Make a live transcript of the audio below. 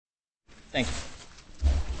Thank you.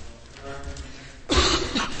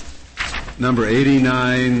 Number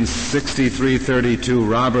 896332,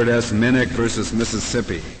 Robert S. Minnick versus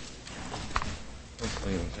Mississippi.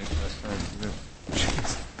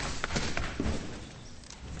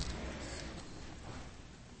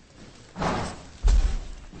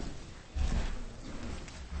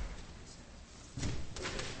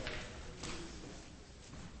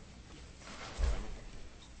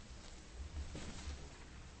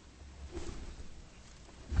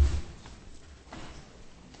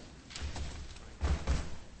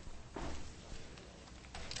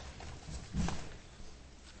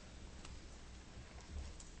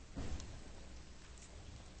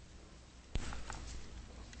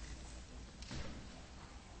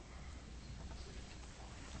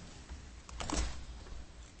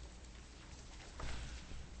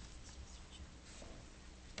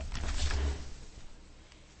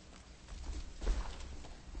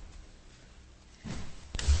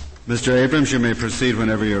 Mr. Abrams, you may proceed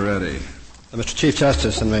whenever you're ready. Mr. Chief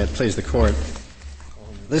Justice, and may it please the Court,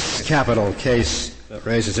 this capital case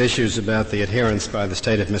raises issues about the adherence by the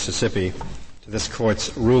state of Mississippi to this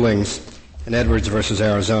Court's rulings in Edwards versus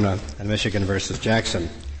Arizona and Michigan versus Jackson.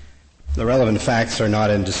 The relevant facts are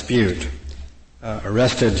not in dispute.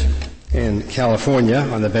 Arrested in California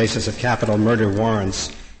on the basis of capital murder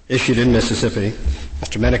warrants issued in Mississippi,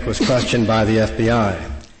 Mr. Minnick was questioned by the FBI.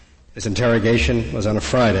 His interrogation was on a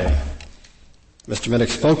Friday. Mr. Minnick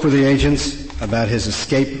spoke with the agents about his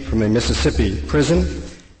escape from a Mississippi prison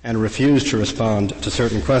and refused to respond to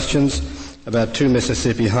certain questions about 2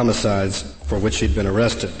 Mississippi homicides for which he'd been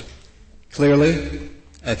arrested. Clearly,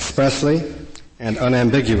 expressly, and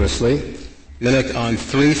unambiguously, Minnick on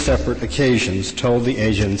 3 separate occasions told the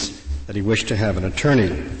agents that he wished to have an attorney.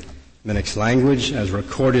 Minnick's language, as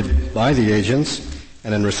recorded by the agents,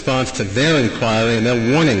 and in response to their inquiry and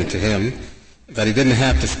their warning to him that he didn't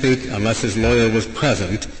have to speak unless his lawyer was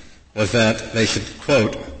present, was that they should,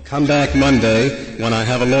 quote, come back Monday when I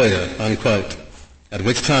have a lawyer, unquote. At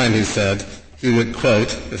which time, he said, he would, quote,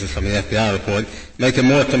 this is from the FBI report, make a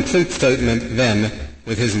more complete statement then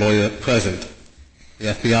with his lawyer present. The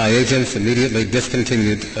FBI agents immediately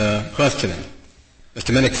discontinued questioning.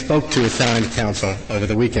 Mr. Minnick spoke to assigned counsel over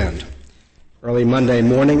the weekend. Early Monday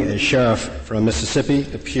morning, a sheriff from Mississippi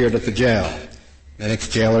appeared at the jail. Minnick's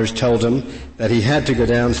jailers told him that he had to go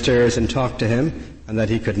downstairs and talk to him and that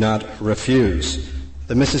he could not refuse.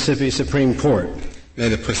 The Mississippi Supreme Court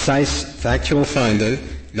made a precise factual finding,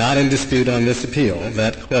 not in dispute on this appeal,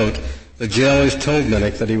 that, quote, the jailers told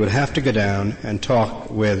Minnick that he would have to go down and talk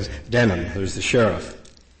with Denham, who's the sheriff.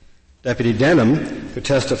 Deputy Denham, who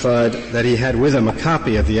testified that he had with him a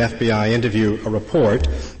copy of the FBI interview report,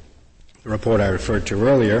 the report I referred to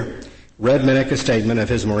earlier, read Minnick a statement of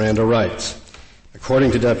his Miranda rights.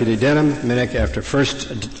 According to Deputy Denham, Minnick, after first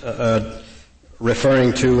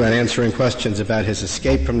referring to and answering questions about his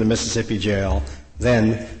escape from the Mississippi jail,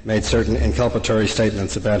 then made certain inculpatory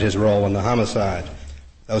statements about his role in the homicide.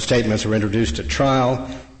 Those statements were introduced at trial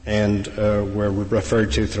and were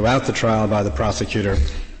referred to throughout the trial by the prosecutor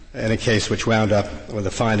in a case which wound up with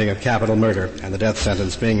a finding of capital murder and the death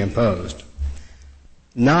sentence being imposed.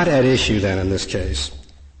 Not at issue, then, in this case,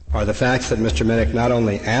 are the facts that Mr. Minnick not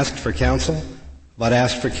only asked for counsel, but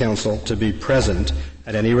asked for counsel to be present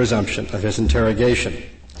at any resumption of his interrogation.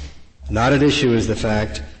 Not at issue is the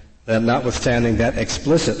fact that, notwithstanding that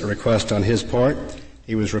explicit request on his part,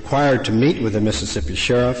 he was required to meet with the Mississippi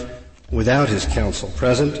sheriff without his counsel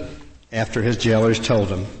present after his jailers told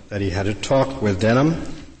him that he had to talk with Denham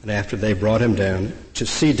and after they brought him down to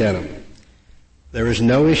see Denham. There is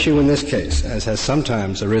no issue in this case, as has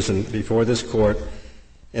sometimes arisen before this Court,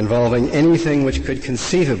 involving anything which could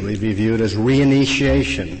conceivably be viewed as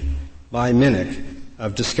reinitiation by Minnick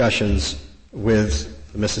of discussions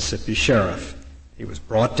with the Mississippi sheriff. He was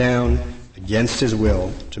brought down against his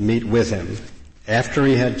will to meet with him after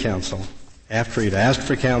he had counsel, after he'd asked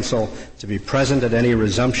for counsel to be present at any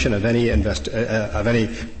resumption of any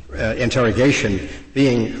interrogation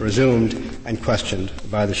being resumed and questioned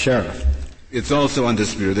by the sheriff. It's also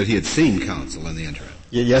undisputed that he had seen counsel in the interim.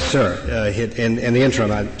 Yes, sir. In the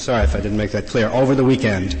interim, I'm sorry if I didn't make that clear. Over the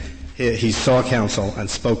weekend, he saw counsel and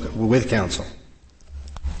spoke with counsel.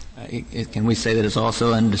 Can we say that it's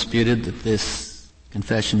also undisputed that this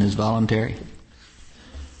confession is voluntary?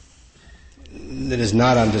 It is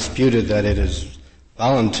not undisputed that it is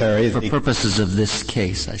voluntary. For purposes of this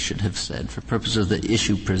case, I should have said, for purposes of the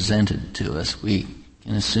issue presented to us, we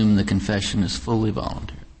can assume the confession is fully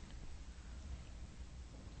voluntary.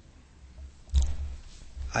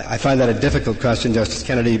 I find that a difficult question, Justice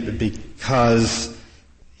Kennedy, because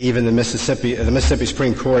even the Mississippi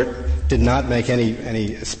Supreme Court did not make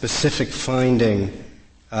any specific finding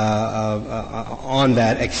on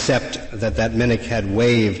that, except that Minnick had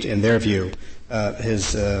waived, in their view, his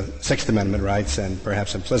Sixth Amendment rights and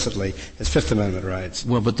perhaps implicitly his Fifth Amendment rights.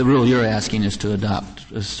 Well, but the rule you're asking is to adopt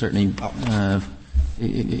certainly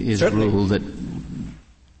is a rule that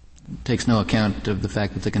takes no account of the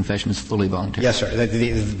fact that the confession is fully voluntary. Yes, sir.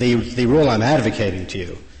 The rule I'm advocating to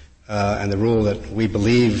you, and the rule that we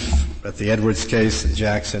believe that the Edwards case and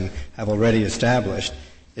Jackson have already established,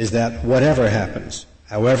 is that whatever happens,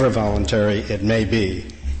 however voluntary it may be,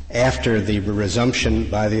 after the resumption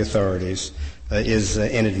by the authorities is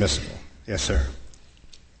inadmissible. Yes, sir.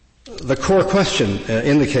 The core question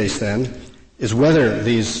in the case, then, is whether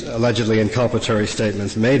these allegedly inculpatory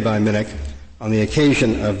statements made by Minnick on the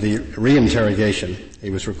occasion of the reinterrogation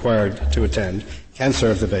he was required to attend can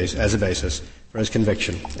serve as a basis for his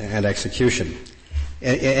conviction and execution.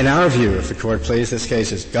 In our view, if the Court please, this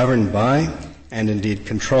case is governed by and indeed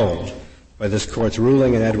controlled by this Court's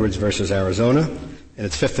ruling in Edwards versus Arizona in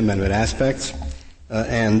its Fifth Amendment aspects,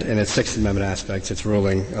 and in its Sixth Amendment aspects, its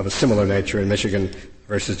ruling of a similar nature in Michigan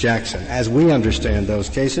versus Jackson. As we understand those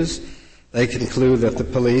cases, they conclude that the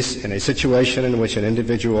police, in a situation in which an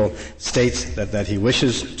individual states that he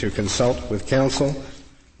wishes to consult with counsel,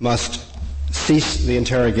 must cease the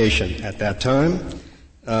interrogation at that time,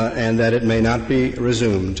 and that it may not be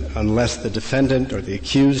resumed unless the defendant or the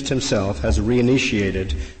accused himself has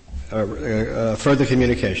reinitiated further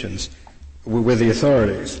communications with the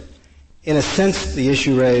authorities. In a sense, the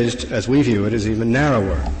issue raised, as we view it, is even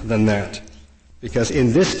narrower than that. Because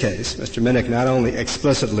in this case, Mr. Minnick not only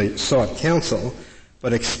explicitly sought counsel,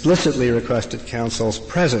 but explicitly requested counsel's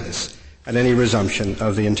presence at any resumption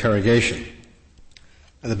of the interrogation.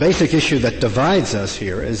 And the basic issue that divides us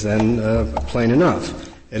here is then plain enough.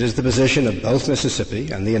 It is the position of both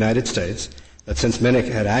Mississippi and the United States that since Minnick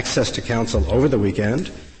had access to counsel over the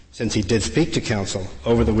weekend, since he did speak to counsel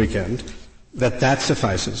over the weekend, that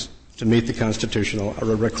suffices to meet the constitutional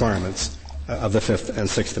requirements of the Fifth and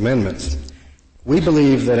Sixth Amendments. We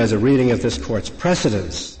believe that as a reading of this Court's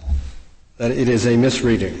precedents, that it is a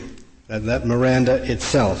misreading, that Miranda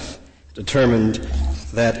itself determined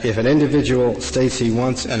that if an individual states he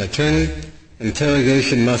wants an attorney,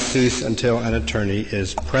 interrogation must cease until an attorney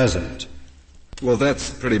is present. Well, that's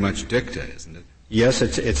pretty much dicta, isn't it? Yes,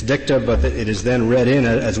 it's dicta, but it is then read in,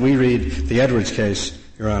 as we read the Edwards case,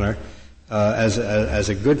 Your Honor, as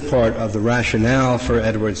a good part of the rationale for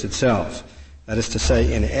Edwards itself. That is to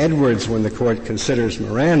say, in Edwards, when the Court considers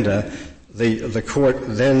Miranda, the Court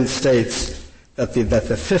then states that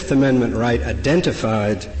the Fifth Amendment right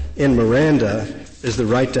identified in Miranda is the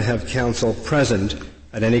right to have counsel present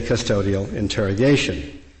at any custodial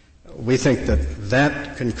interrogation. We think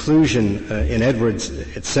that conclusion in Edwards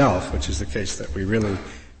itself, which is the case that we really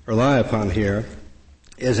rely upon here,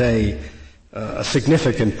 is a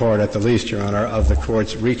significant part, at the least, Your Honor, of the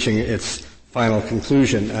Court's reaching its final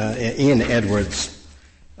conclusion in Edwards.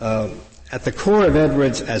 At the core of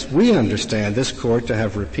Edwards, as we understand this Court to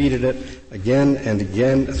have repeated it again and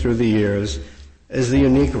again through the years, is the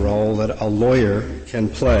unique role that a lawyer can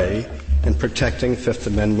play in protecting Fifth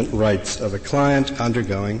Amendment rights of a client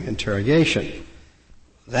undergoing interrogation.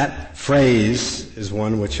 That phrase is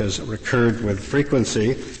one which has recurred with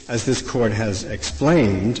frequency as this Court has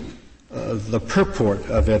explained the purport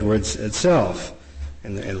of Edwards itself.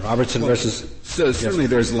 In Robertson versus... Certainly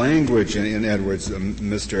there's language in Edwards,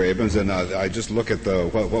 Mr. Abrams, and I just look at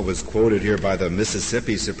what was quoted here by the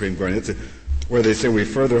Mississippi Supreme Court, where they say, we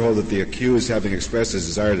further hold that the accused, having expressed his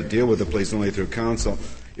desire to deal with the police only through counsel,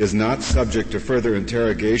 is not subject to further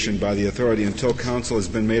interrogation by the authority until counsel has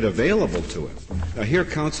been made available to him. Now here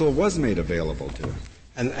counsel was made available to him.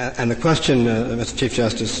 And the question, Mr. Chief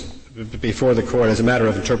Justice, before the Court, as a matter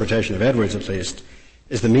of interpretation of Edwards at least,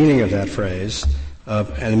 is the meaning of that phrase,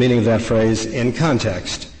 and the meaning of that phrase in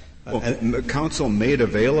context. Counsel made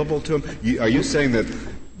available to him? Are you saying that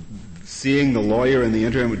seeing the lawyer in the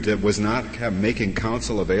interim was not making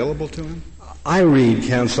counsel available to him? I read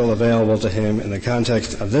counsel available to him in the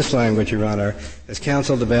context of this language, Your Honor, as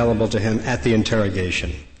counsel available to him at the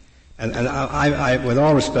interrogation. And I, with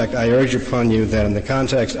all respect, I urge upon you that in the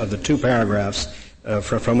context of the two paragraphs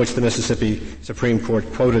from which the Mississippi Supreme Court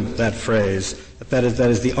quoted that phrase, that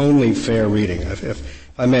is the only fair reading. If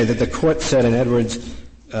I may, that the Court said in Edwards,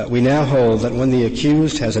 we now hold that when the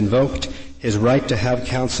accused has invoked his right to have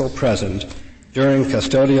counsel present during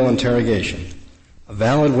custodial interrogation, a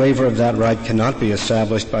valid waiver of that right cannot be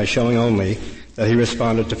established by showing only that he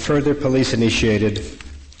responded to further police-initiated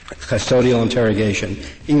custodial interrogation,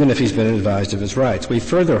 even if he's been advised of his rights. We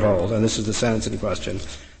further hold, and this is the sentence in question,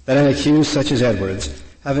 that an accused such as Edwards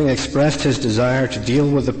having expressed his desire to deal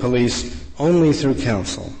with the police only through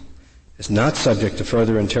counsel, is not subject to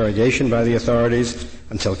further interrogation by the authorities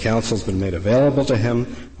until counsel has been made available to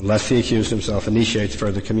him, unless the accused himself initiates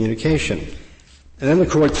further communication. And then the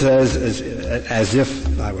court says, as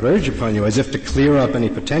if, I would urge upon you, as if to clear up any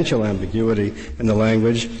potential ambiguity in the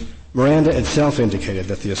language, Miranda itself indicated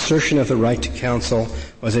that the assertion of the right to counsel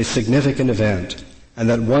was a significant event, and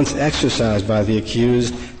that once exercised by the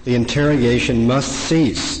accused, the interrogation must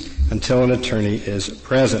cease until an attorney is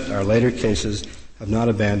present. Our later cases have not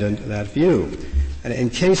abandoned that view. And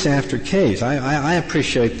in case after case, I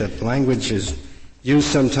appreciate that language is used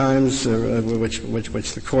sometimes, which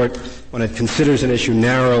the court, when it considers an issue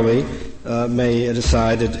narrowly, may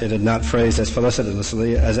decide it had not phrased as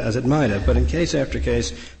felicitously as it might have. But in case after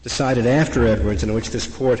case decided after Edwards, in which this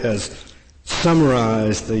court has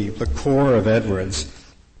summarized the core of Edwards,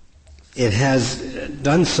 it has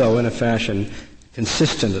done so in a fashion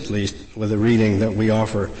consistent, at least, with the reading that we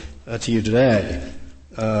offer to you today.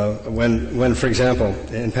 When, for example,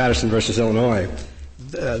 in Patterson versus Illinois,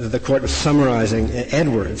 the court was summarizing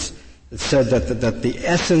Edwards. It said that the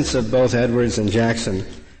essence of both Edwards and Jackson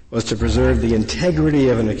was to preserve the integrity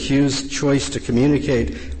of an accused's choice to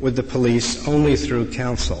communicate with the police only through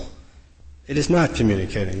counsel. It is not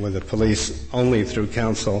communicating with the police only through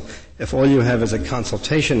counsel if all you have is a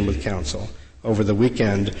consultation with counsel over the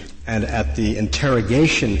weekend, and at the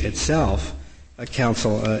interrogation itself,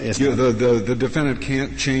 counsel is... The defendant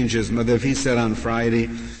can't change his... If he said on Friday,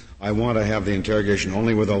 I want to have the interrogation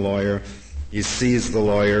only with a lawyer, he sees the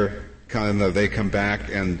lawyer, they come back,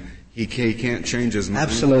 and he can't change his mind.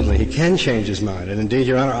 Absolutely. He can change his mind. And indeed,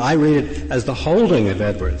 Your Honor, I read it as the holding of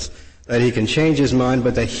Edwards, that he can change his mind,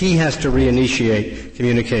 but that he has to reinitiate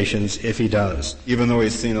communications if he does. Even though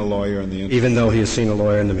he's seen a lawyer in the meantime? Even though he has seen a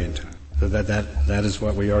lawyer in the meantime. So that is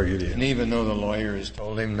what we argued here. And even though the lawyer has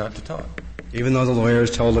told him not to talk? Even though the lawyer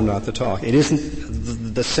has told him not to talk. It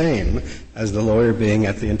isn't the same as the lawyer being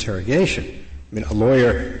at the interrogation. I mean, a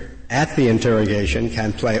lawyer at the interrogation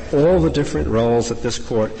can play all the different roles that this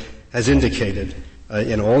court has indicated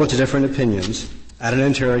in all its different opinions at an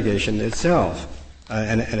interrogation itself.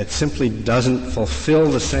 And it simply doesn't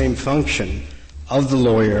fulfill the same function of the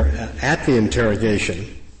lawyer at the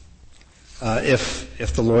interrogation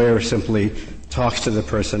if the lawyer simply talks to the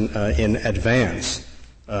person in advance.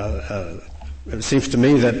 It seems to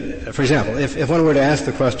me that, for example, if one were to ask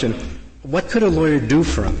the question, what could a lawyer do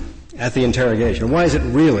for him at the interrogation? Why is it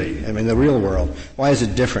really, in the real world, why is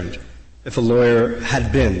it different if a lawyer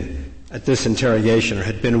had been at this interrogation or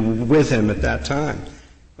had been with him at that time?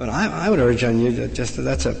 But I would urge on you that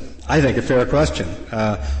that's I think, a fair question.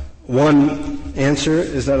 One answer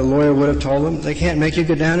is that a lawyer would have told them they can't make you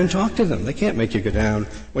go down and talk to them. They can't make you go down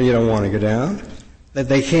when you don't want to go down. That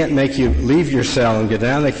they can't make you leave your cell and go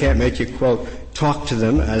down. They can't make you, quote, talk to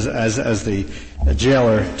them as the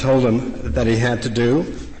jailer told him that he had to do.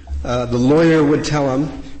 The lawyer would tell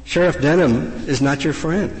him, Sheriff Denham is not your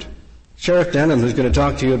friend. Sheriff Denham, who's going to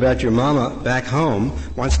talk to you about your mama back home,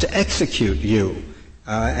 wants to execute you.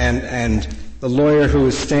 And the lawyer who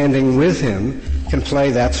is standing with him can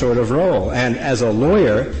play that sort of role. And as a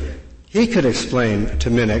lawyer, he could explain to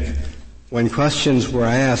Minnick when questions were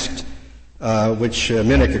asked, which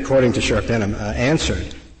Minnick, according to Sheriff Denham,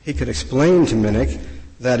 answered. He could explain to Minnick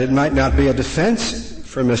that it might not be a defense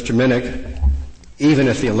for Mr. Minnick, even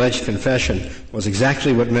if the alleged confession was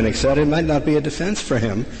exactly what Minnick said. It might not be a defense for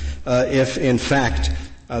him if, in fact,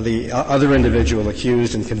 the other individual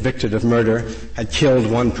accused and convicted of murder had killed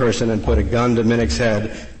one person and put a gun to Minnick's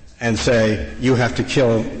head and say, you have to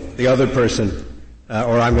kill the other person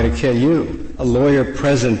or I'm going to kill you. A lawyer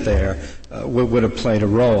present there would have played a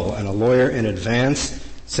role, and a lawyer in advance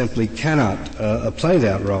simply cannot play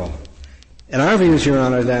that role. In our views, Your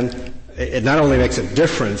Honor, then, it not only makes a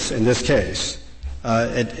difference in this case,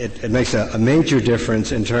 it makes a major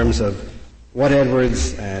difference in terms of what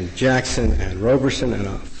Edwards and Jackson and Roberson and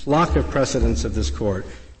a flock of precedents of this court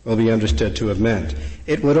will be understood to have meant.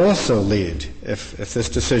 It would also lead, if this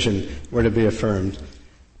decision were to be affirmed,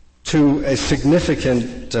 to a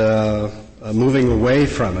significant moving away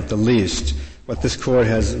from, at the least, what this court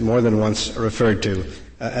has more than once referred to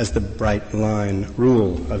as the bright line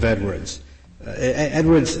rule of Edwards.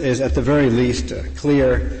 Edwards is, at the very least,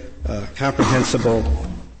 clear, comprehensible,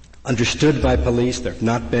 understood by police. There have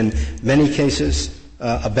not been many cases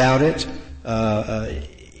about it.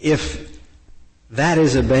 If that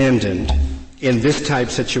is abandoned in this type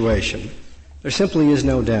situation, there simply is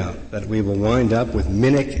no doubt that we will wind up with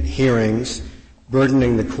Minnick hearings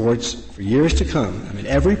burdening the courts for years to come.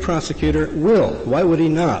 Every prosecutor will. Why would he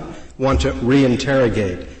not want to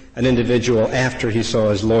reinterrogate an individual after he saw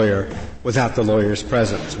his lawyer without the lawyer's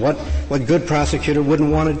presence. What good prosecutor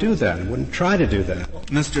wouldn't want to do that, wouldn't try to do that?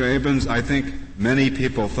 Mr. Abrams, I think many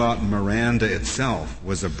people thought Miranda itself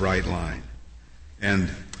was a bright line. And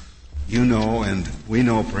you know, and we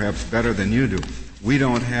know perhaps better than you do, we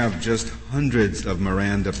don't have just hundreds of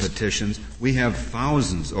Miranda petitions. We have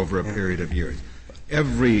thousands over a period of years.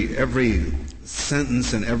 Every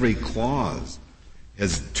sentence and every clause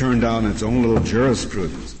has turned out its own little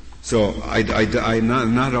jurisprudence. So I'm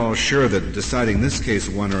not all sure that deciding this case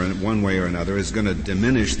one way or another is going to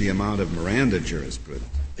diminish the amount of Miranda jurisprudence.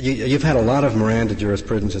 You've had a lot of Miranda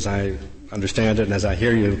jurisprudence, as I understand it, and as I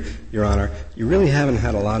hear you, Your Honor. You really haven't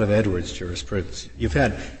had a lot of Edwards jurisprudence. You've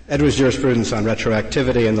had Edwards jurisprudence on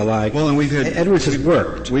retroactivity and the like. Well, and Edwards has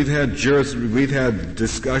worked. We've had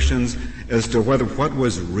discussions as to what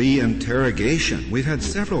was reinterrogation. We've had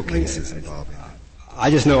several cases involving that. I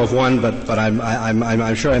just know of one, but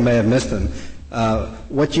I'm sure I may have missed them.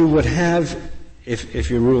 What you would have, if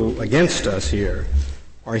you rule against us here,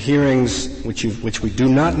 are hearings which we do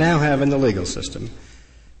not now have in the legal system,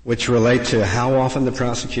 which relate to how often the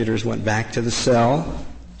prosecutors went back to the cell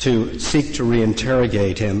to seek to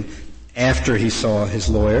reinterrogate him after he saw his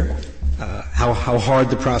lawyer, how hard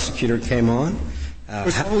the prosecutor came on.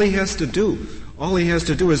 All he has to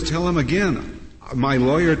do is tell him again, my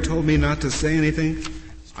lawyer told me not to say anything.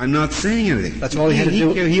 I'm not saying anything. That's all he had to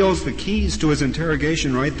do. He holds the keys to his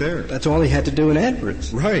interrogation right there. That's all he had to do in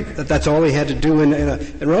Edwards. Right. That's all he had to do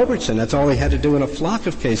in Robertson. That's all he had to do in a flock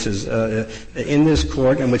of cases in this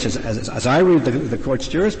court, and which is, as I read the court's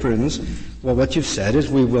jurisprudence, well, what you've said is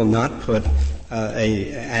we will not put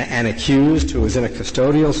an accused who is in a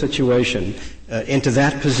custodial situation into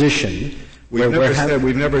that position. We've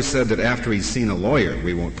never said that after he's seen a lawyer,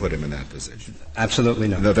 we won't put him in that position. Absolutely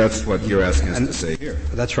not. No, that's what you're asking us to say here.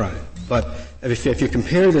 That's right. But if you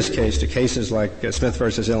compare this case to cases like Smith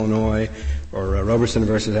versus Illinois or Robertson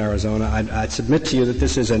versus Arizona, I'd submit to you that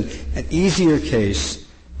this is an easier case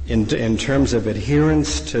in terms of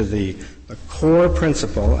adherence to the core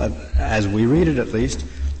principle, as we read it at least,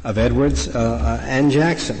 of Edwards and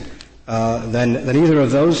Jackson than either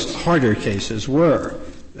of those harder cases were.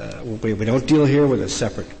 We don't deal here with a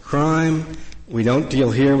separate crime. We don't deal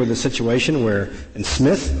here with a situation where, in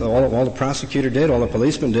Smith, all the prosecutor did, all the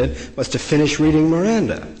policeman did, was to finish reading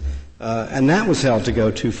Miranda. And that was held to go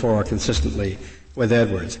too far consistently with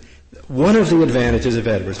Edwards. One of the advantages of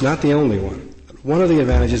Edwards, not the only one of the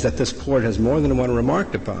advantages that this court has more than once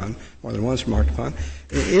remarked upon,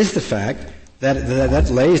 is the fact that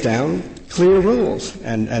lays down clear rules.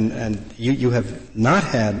 And you have not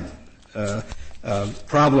had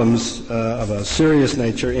problems of a serious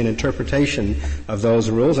nature in interpretation of those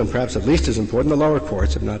rules, and perhaps at least as important, the lower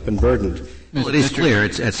courts have not been burdened. Well, it is clear.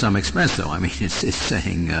 It's at some expense, though. I mean, it's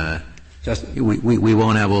saying we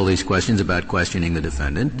won't have all these questions about questioning the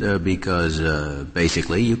defendant because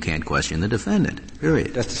basically you can't question the defendant,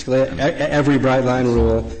 period. Justice Scalia, every bright-line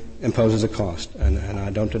rule imposes a cost, and I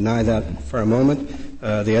don't deny that for a moment.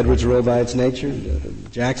 The Edwards rule by its nature,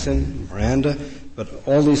 Jackson, Miranda, but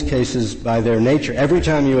all these cases by their nature, every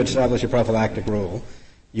time you establish a prophylactic rule,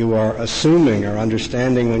 you are assuming or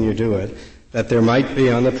understanding when you do it that there might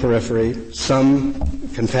be on the periphery some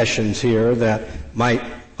confessions here that might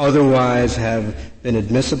otherwise have been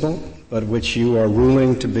admissible, but which you are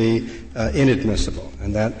ruling to be inadmissible.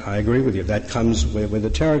 And that, I agree with you, that comes with the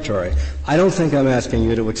territory. I don't think I'm asking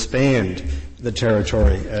you to expand the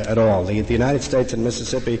territory at all. The United States and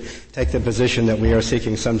Mississippi take the position that we are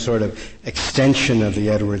seeking some sort of extension of the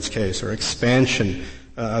Edwards case or expansion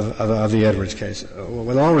of the Edwards case.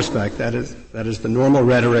 With all respect, that is the normal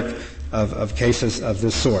rhetoric of cases of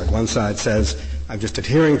this sort. One side says, I'm just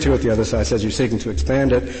adhering to it. The other side says, you're seeking to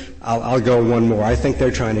expand it. I'll go one more. I think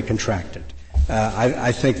they're trying to contract it.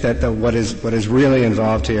 I think that what is really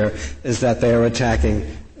involved here is that they are attacking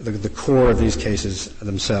the core of these cases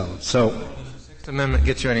themselves. So, does the Sixth Amendment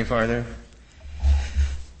get you any farther?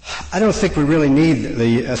 I don't think we really need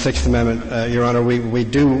the Sixth Amendment, Your Honor. We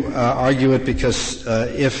do argue it because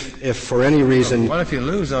if for any reason, what if you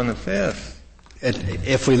lose on the Fifth?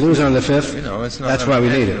 If we lose on the Fifth, it's not that's why we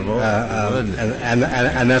need it,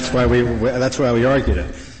 and that's why we argued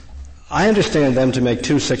it. I understand them to make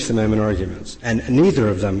two Sixth Amendment arguments, and neither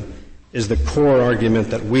of them is the core argument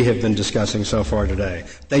that we have been discussing so far today.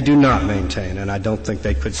 They do not maintain, and I don't think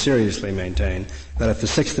they could seriously maintain, that if the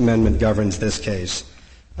Sixth Amendment governs this case,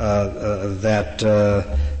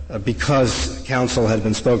 because counsel had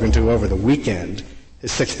been spoken to over the weekend,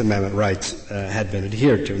 his Sixth Amendment rights had been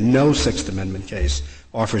adhered to. No Sixth Amendment case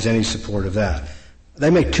offers any support of that. They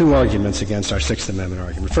make two arguments against our Sixth Amendment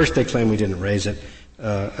argument. First, they claim we didn't raise it.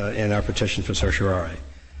 in our petition for certiorari.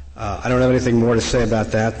 I don't have anything more to say about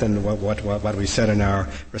that than what we said in our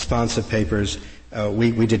responsive papers.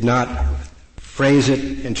 We did not phrase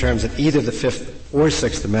it in terms of either the Fifth or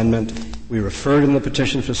Sixth Amendment. We referred in the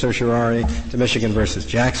petition for certiorari to Michigan versus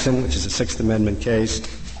Jackson, which is a Sixth Amendment case.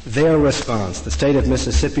 Their response, the state of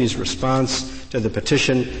Mississippi's response to the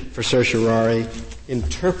petition for certiorari,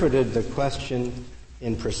 interpreted the question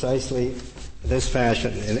in precisely this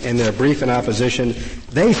fashion. In their brief in opposition,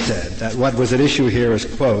 they said that what was at issue here is,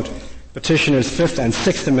 quote, petitioner's Fifth and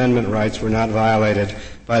Sixth Amendment rights were not violated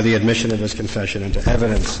by the admission of his confession into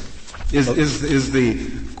evidence. Is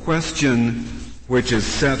the question which is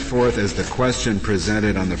set forth as the question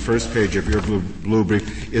presented on the first page of your blue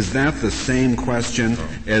brief, is that the same question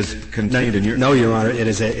as contained in your... No, Your Honor. It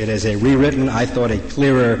is a rewritten, I thought, a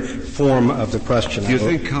clearer form of the question. Do you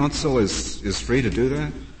think counsel is free to do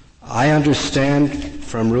that? I understand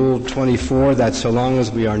from Rule 24 that so long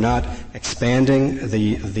as we are not expanding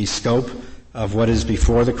the scope of what is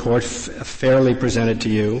before the court fairly presented to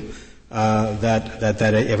you, that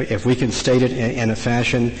if we can state it in a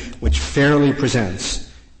fashion which fairly presents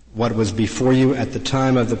what was before you at the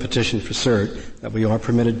time of the petition for cert, that we are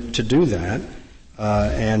permitted to do that,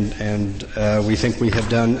 and we think we have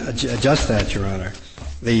done just that, Your Honor.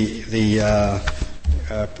 The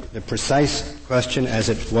precise question as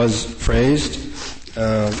it was phrased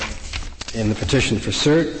in the petition for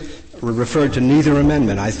cert referred to neither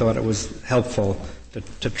amendment. I thought it was helpful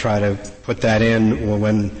to try to put that in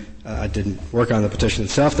when I didn't work on the petition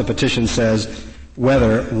itself. The petition says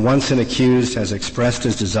whether, once an accused has expressed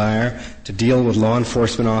his desire to deal with law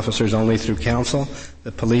enforcement officers only through counsel,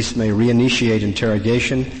 the police may reinitiate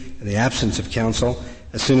interrogation in the absence of counsel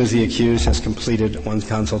as soon as the accused has completed one's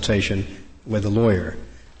consultation with a lawyer.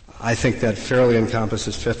 I think that fairly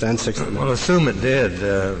encompasses Fifth and Sixth Amendment. Well, assume it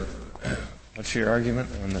did. What's your argument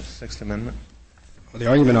on the Sixth Amendment? Well, the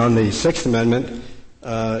argument on the Sixth Amendment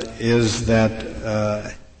is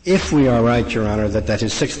that if we are right, Your Honor, that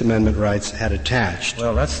his Sixth Amendment rights had attached,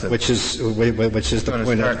 well, that's which is the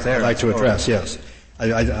point I'd like to address. Yes,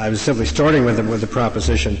 I was simply starting with the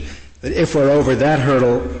proposition that if we're over that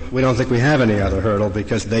hurdle, we don't think we have any other hurdle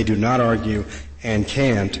because they do not argue and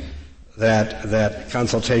can't that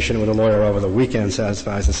consultation with a lawyer over the weekend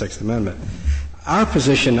satisfies the Sixth Amendment. Our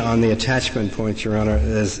position on the attachment point, Your Honor,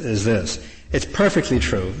 is this. It's perfectly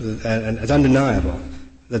true and it's undeniable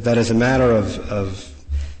that is a matter of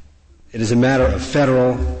it is a matter of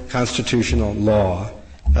federal constitutional law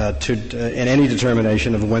in any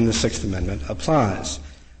determination of when the Sixth Amendment applies.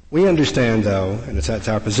 We understand, though, and it's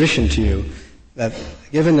our position to you, that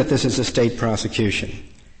given that this is a state prosecution,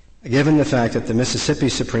 given the fact that the Mississippi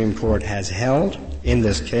Supreme Court has held in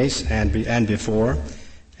this case and before,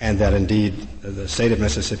 and that indeed the state of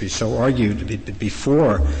Mississippi so argued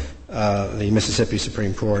before the Mississippi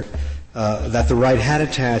Supreme Court, that the right had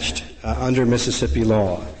attached under Mississippi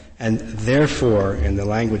law, and therefore, in the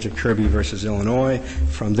language of Kirby versus Illinois,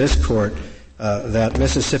 from this court, that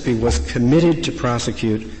Mississippi was committed to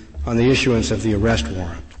prosecute on the issuance of the arrest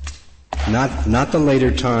warrant, not the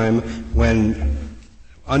later time when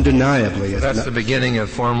undeniably. So that's the beginning of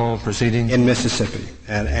formal proceedings? In Mississippi.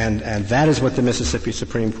 And that is what the Mississippi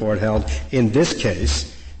Supreme Court held in this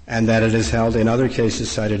case, and that it is held in other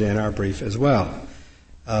cases cited in our brief as well.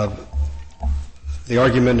 The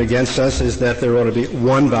argument against us is that there ought to be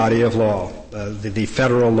one body of law, the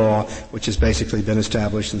federal law, which has basically been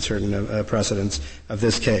established in certain precedents of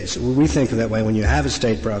this case. We think that way when you have a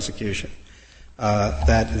state prosecution,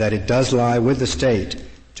 that it does lie with the state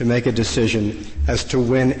to make a decision as to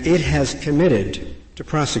when it has committed to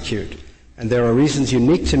prosecute. And there are reasons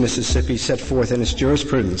unique to Mississippi set forth in its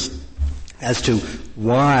jurisprudence as to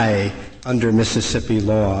why, under Mississippi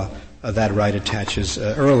law, that right attaches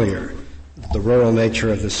earlier. The rural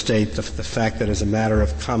nature of the state, the fact that as a matter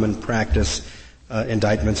of common practice,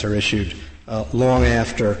 indictments are issued long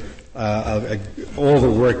after all the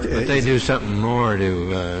work. But they do something more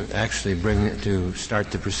to actually bring it to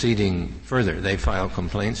start the proceeding further. They file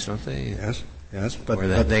complaints, don't they? Yes.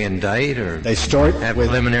 But they indict, or they start have with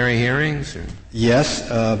preliminary hearings. Or? Yes,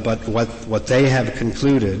 but what they have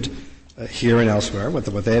concluded here and elsewhere, what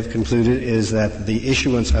they have concluded is that the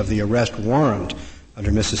issuance of the arrest warrant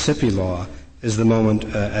under Mississippi law is the moment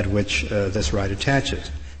at which this right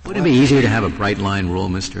attaches. Wouldn't it be easier to have a bright line rule,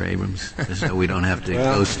 Mr. Abrams, so we don't have to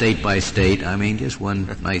go state by state? I mean, just one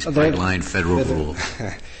nice bright line federal rule.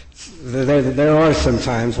 There are some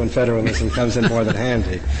times when federalism comes in more than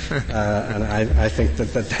handy, and I think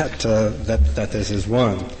that this is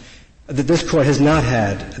one. This court has not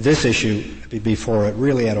had this issue before it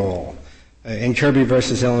really at all. In Kirby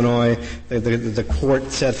versus Illinois, the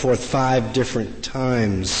court set forth 5 different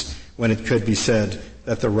times when it could be said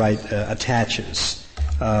that the right attaches,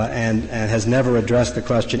 and has never addressed the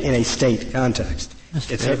question in a state context.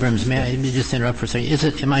 Mr. Abrams, may I just interrupt for a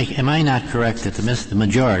second? Am I not correct that the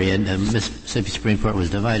majority, and the Mississippi Supreme Court was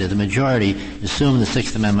divided, the majority assumed the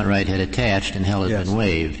Sixth Amendment right had attached and held it had been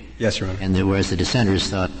waived? Yes, Your Honor. And whereas the dissenters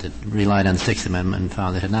thought that relied on the Sixth Amendment and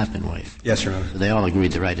found it had not been waived. Yes, Your Honor. So they all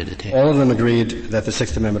agreed the right had attached. All of them agreed that the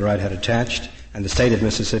Sixth Amendment right had attached, and the state of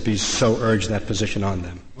Mississippi so urged that position on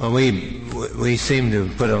them. Well, we seem to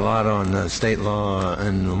put a lot on state law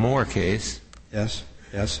in the Moore case. Yes.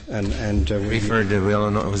 Yes, and we referred to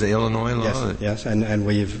Illinois. Was it Illinois law? Yes, and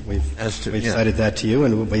we've cited that to you,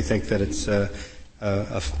 and we think that it's a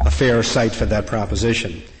fair cite for that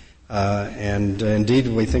proposition. And indeed,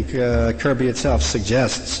 we think Kirby itself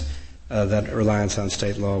suggests that reliance on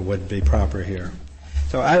state law would be proper here.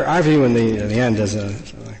 So our view in the end is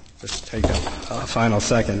just take a final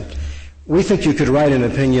second. We think you could write an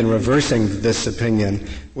opinion reversing this opinion,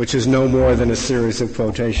 which is no more than a series of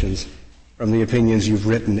quotations from the opinions you've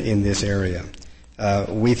written in this area.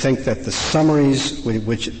 We think that the summaries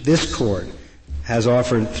which this Court has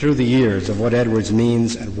offered through the years of what Edwards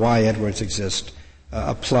means and why Edwards exists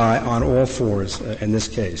apply on all fours in this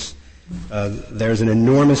case. There's an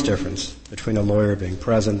enormous difference between a lawyer being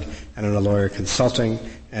present and a lawyer consulting,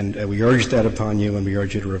 and we urge that upon you, and we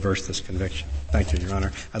urge you to reverse this conviction. Thank you, Your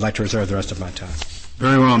Honor. I'd like to reserve the rest of my time.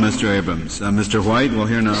 Very well, Mr. Abrams. Mr. White, we'll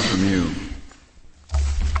hear now from you.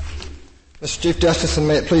 Mr. Chief Justice, and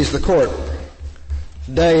may it please the Court.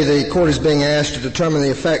 Today, the Court is being asked to determine the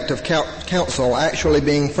effect of counsel actually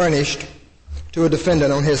being furnished to a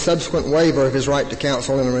defendant on his subsequent waiver of his right to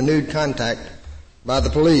counsel in a renewed contact by the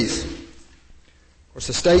police. Of course,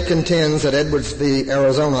 the State contends that Edwards v.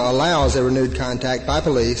 Arizona allows a renewed contact by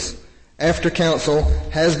police after counsel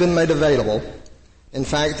has been made available. In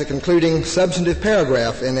fact, the concluding substantive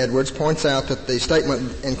paragraph in Edwards points out that the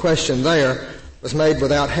statement in question there was made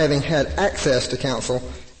without having had access to counsel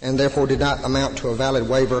and therefore did not amount to a valid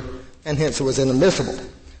waiver, and hence it was inadmissible.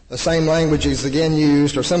 The same language is again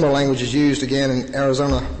used, or similar language is used again in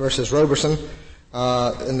Arizona versus Roberson,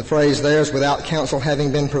 and the phrase there is without counsel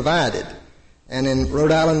having been provided. And in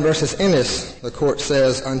Rhode Island versus Ennis, the Court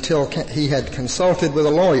says until he had consulted with a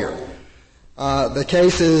lawyer. The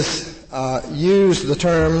cases use the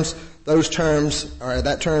terms, those terms, or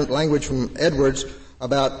that term language from Edwards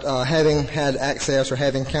about having had access or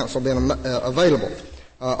having counsel been available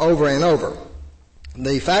over and over.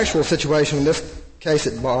 The factual situation in this case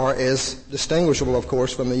at bar is distinguishable, of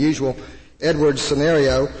course, from the usual Edwards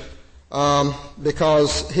scenario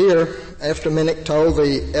because here, after Minnick told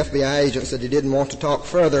the FBI agents that he didn't want to talk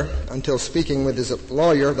further until speaking with his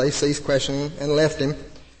lawyer, they ceased questioning and left him,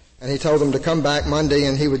 and he told them to come back Monday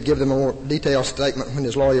and he would give them a more detailed statement when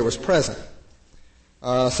his lawyer was present.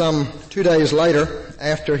 Some 2 days later,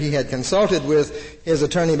 after he had consulted with his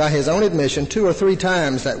attorney by his own admission 2 or 3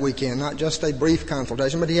 times that weekend, not just a brief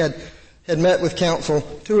consultation, but he had met with counsel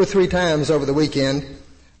 2 or 3 times over the weekend,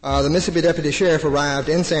 the Mississippi Deputy Sheriff arrived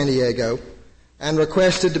in San Diego and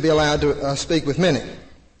requested to be allowed to speak with Minnick.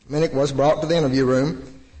 Minnick was brought to the interview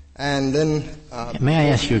room, and then... May I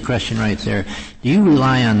ask you a question right there? Do you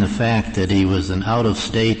rely on the fact that he was an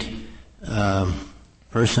out-of-state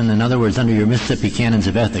person? In other words, under your Mississippi canons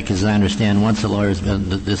of ethics, as I understand, once a lawyer has been,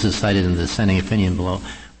 this is cited in the dissenting opinion below,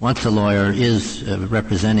 once a lawyer is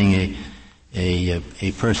representing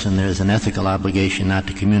a person, there is an ethical obligation not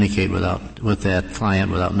to communicate with that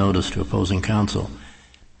client without notice to opposing counsel.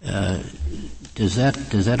 Does that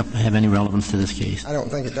have any relevance to this case? I don't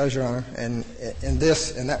think it does, Your Honor, and in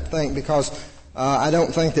that thing, because I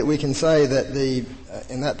don't think that we can say that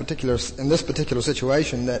in this particular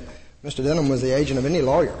situation that Mr. Denham was the agent of any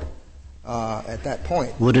lawyer at that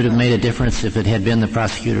point. Would it have made a difference if it had been the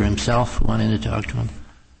prosecutor himself who wanted to talk to him?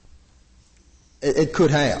 It could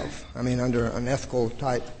have. I mean, under an ethical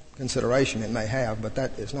type consideration, it may have, but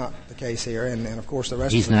that is not the case here. And of course, the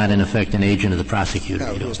rest. He's not, in effect, an agent of the prosecutor.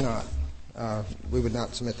 No, he was not. We would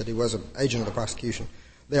not submit that he was an agent of the prosecution.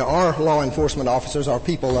 There are law enforcement officers, or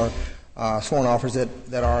people, or sworn officers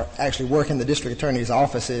that are actually work in the district attorney's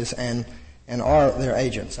offices and are their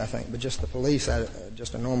agents, I think. But just the police,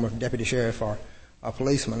 just a normal deputy sheriff or a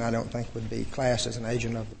policeman, I don't think would be classed as an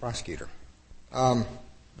agent of the prosecutor.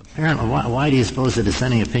 Apparently, why do you suppose the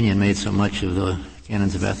dissenting opinion made so much of the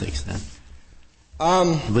canons of ethics then?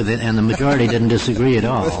 And the majority didn't disagree at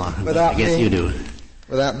all. I guess you do.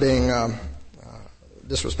 Without being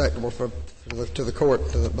disrespectful to the court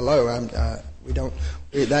below, we don't.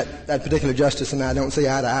 That particular justice and I don't see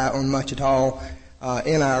eye to eye on much at all.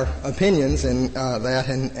 in our opinions in that,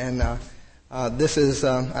 and this is,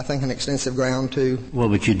 I think, an extensive ground to. Well,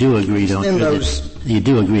 but you do agree, don't you? You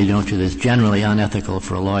do agree, don't you? That it's generally unethical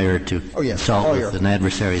for a lawyer to consult with an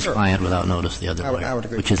adversary's client without notice the other lawyer, I would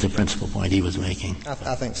agree, which is the principal point he was making.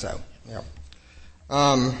 I think so. Yeah.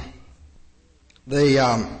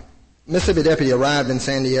 The Mississippi deputy arrived in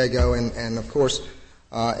San Diego, and of course,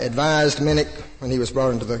 advised Minnick when he was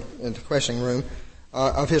brought into the questioning room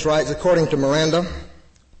of his rights according to Miranda.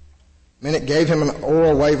 Minnick gave him an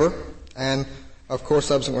oral waiver, and of course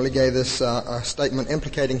subsequently gave this statement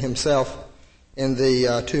implicating himself in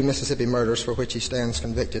the 2 Mississippi murders for which he stands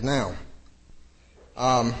convicted now.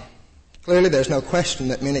 Clearly there's no question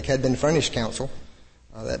that Minnick had been furnished counsel,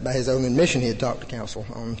 that by his own admission he had talked to counsel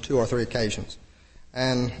on 2 or 3 occasions.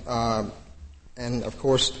 And of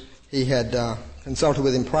course he had consulted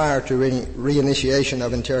with him prior to reinitiation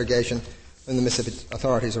of interrogation when the Mississippi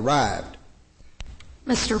authorities arrived.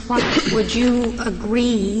 Mr. White, would you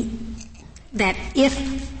agree that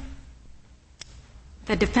if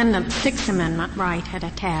the defendant's Sixth Amendment right had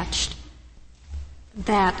attached,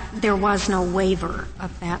 that there was no waiver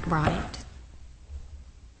of that right?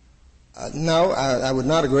 No, I would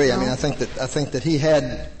not agree. No? I mean, I think that he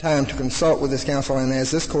had time to consult with his counsel, and as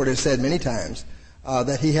this court has said many times,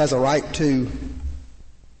 that he has a right to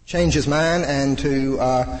change his mind and to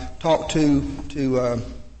talk to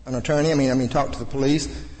an attorney. I mean, talk to the police,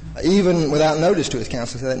 even without notice to his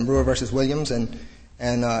counsel. So that in Brewer versus Williams, and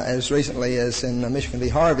as recently as in Michigan v.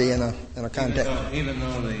 Harvey, in a context. Even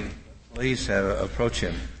though the police have approached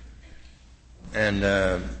him, and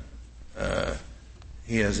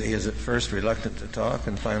he is at first reluctant to talk,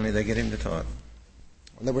 and finally they get him to talk.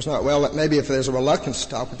 There was not. Well, maybe if there's a reluctance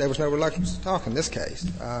to talk, but there was no reluctance to talk in this case.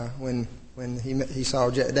 When he saw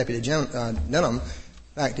Deputy Denham, in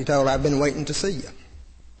fact, he told, "I've been waiting to see you,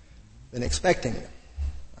 been expecting you."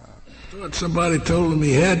 I thought somebody told him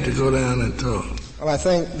he had to go down and talk. Well, I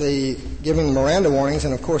think giving Miranda warnings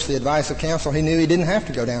and, of course, the advice of counsel, he knew he didn't have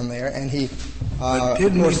to go down there, and he.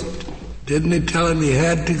 Didn't he tell him he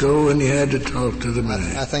had to go and he had to talk to the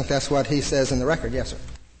man? I think that's what he says in the record, yes, sir.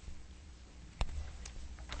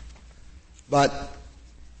 But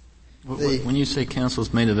when you say counsel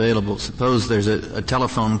is made available, suppose there's a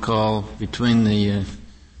telephone call between the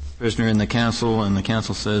prisoner and the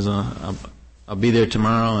counsel says, "I'll be there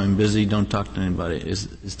tomorrow. I'm busy. Don't talk to anybody."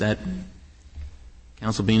 Is that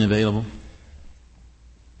counsel being available?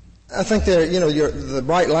 I think the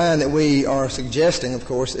bright line that we are suggesting, of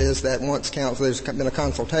course, is that once counsel, there's been a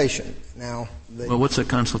consultation. Now, well, what's a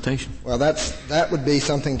consultation? Well, that would be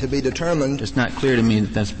something to be determined. It's not clear to me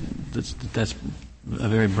that that's a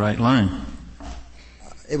very bright line.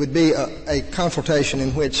 It would be a consultation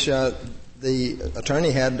in which the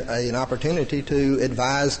attorney had an opportunity to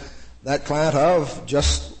advise that client of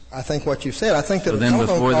just, I think, what you said. I think that so then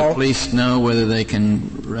before the police know whether they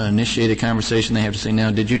can initiate a conversation, they have to say,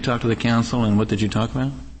 "Now, did you talk to the counsel, and what did you talk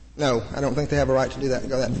about?" No, I don't think they have a right to do that and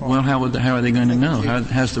go that far. Well, how are they going to know?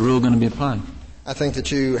 How's the rule going to be applied? I think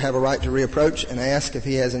that you have a right to reapproach and ask if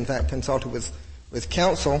he has, in fact, consulted with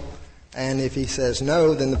counsel, and if he says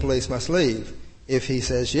no, then the police must leave. If he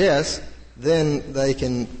says yes, then they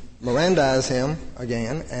can Mirandize him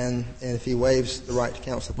again, and if he waives the right to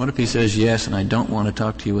counsel. What if he says yes, and I don't want to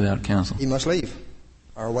talk to you without counsel? He must leave,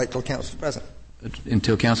 or wait till counsel is present.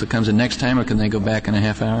 Until counsel comes in next time, or can they go back in a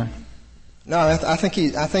half hour? No, I think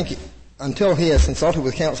until he has consulted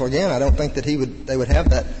with counsel again, I don't think that they would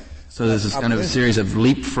have that. So this is kind of a series of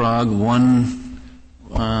leapfrog, one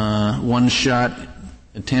shot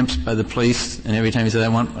attempts by the police, and every time he says, I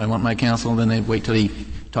want my counsel, then they wait till he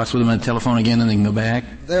talks with them on the telephone again, and they can go back.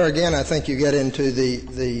 There again, I think you get into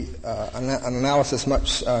an analysis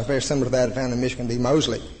much very similar to that found in Michigan v.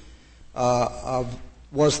 Mosley.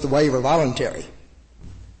 Was the waiver voluntary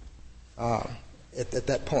at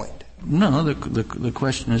that point? No, the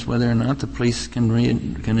question is whether or not the police can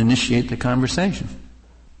initiate the conversation.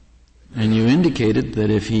 And you indicated that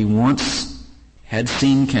if he once had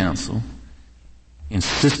seen counsel,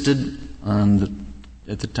 insisted on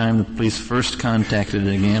at the time the police first contacted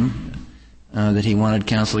it again, that he wanted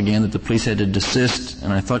counsel again, that the police had to desist,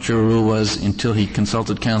 and I thought your rule was until he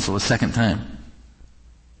consulted counsel a second time.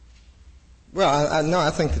 Well, I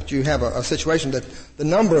think that you have a situation that the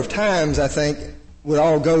number of times, I think, would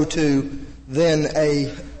all go to then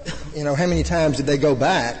how many times did they go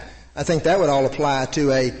back? I think that would all apply to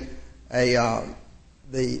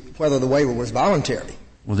whether the waiver was voluntary.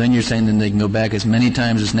 Well, then you're saying that they can go back as many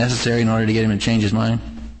times as necessary in order to get him to change his mind?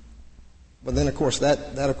 Well, then, of course,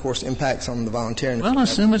 that impacts on the voluntariness. Well,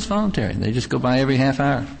 assume it's voluntary. They just go by every half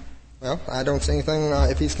hour. Well, I don't see anything,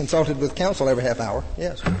 if he's consulted with counsel every half hour,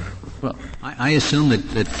 yes. Well, I assume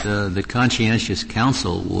that conscientious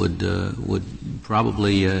counsel would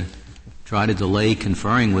probably try to delay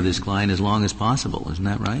conferring with his client as long as possible. Isn't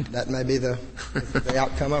that right? That may be the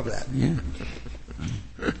outcome of that. Yeah.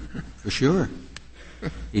 For sure.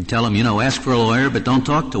 He'd tell him, ask for a lawyer, but don't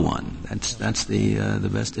talk to one. That's the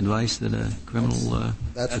best advice that a criminal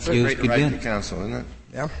that's a great right to counsel, isn't it?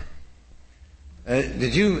 Yeah.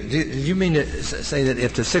 Did you mean to say that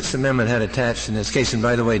if the Sixth Amendment had attached in this case, and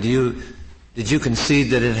by the way, did you concede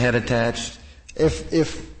that it had attached? If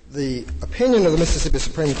the opinion of the Mississippi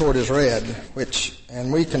Supreme Court is read,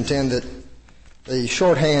 and we contend that the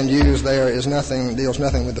shorthand used there deals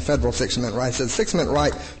nothing with the federal Sixth Amendment right. It says Sixth Amendment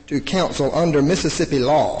right to counsel under Mississippi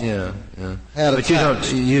law. Yeah. But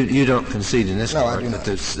you don't concede in this part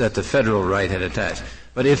that the federal right had attached.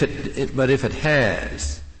 But if it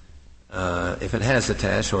has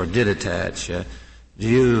attached or did attach, do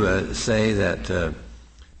you say that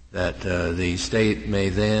the state may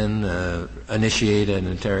then initiate an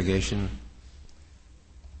interrogation?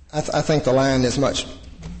 I think the line is much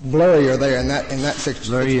blurrier there in that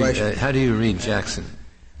situation. How do you read Jackson?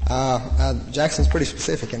 Jackson's pretty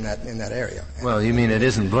specific in that area. Well, you mean it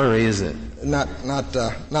isn't blurry, is it? Not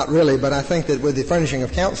really, but I think that with the furnishing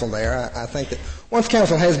of counsel there, I think that once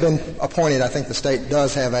counsel has been appointed, I think the state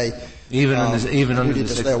does have a even under the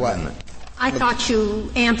Sixth Amendment. I thought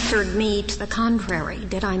you answered me to the contrary.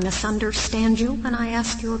 Did I misunderstand you when I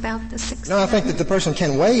asked you about the Sixth Amendment? No, I think that the person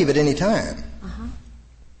can waive at any time.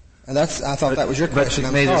 And I thought that was your question.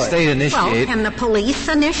 But may the state initiate? Well, can the police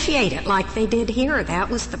initiate it like they did here? That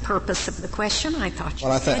was the purpose of the question. I thought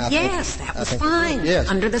you said yes, that was fine,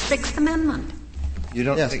 under the Sixth Amendment. You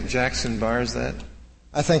don't think Jackson bars that?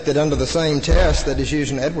 I think that under the same test that is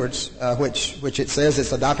used in Edwards, which it says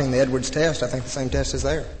it's adopting the Edwards test, I think the same test is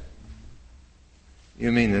there.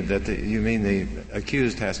 You mean the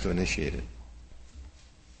accused has to initiate it?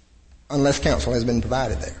 Unless counsel has been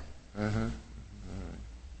provided there. Uh-huh.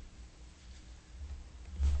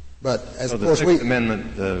 But so the Sixth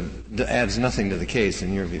Amendment adds nothing to the case,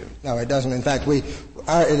 in your view? No, it doesn't. In fact, it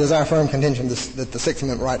is our firm contention that the Sixth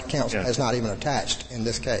Amendment right to counsel has not even attached in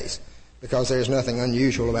this case, because there is nothing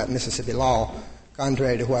unusual about Mississippi law,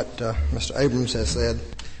 contrary to what Mr. Abrams has said.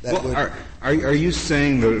 Are you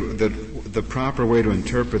saying that the proper way to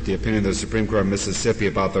interpret the opinion of the Supreme Court of Mississippi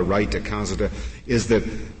about the right to counsel is that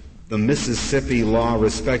the Mississippi law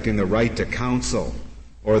respecting the right to counsel,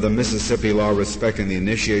 or the Mississippi law respecting the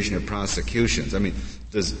initiation of prosecutions? I mean,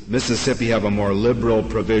 does Mississippi have a more liberal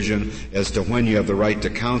provision as to when you have the right to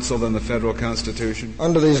counsel than the federal Constitution?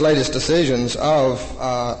 Under these latest decisions of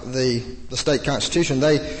the state Constitution,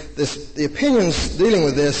 the opinions dealing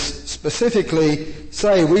with this specifically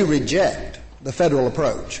say we reject the federal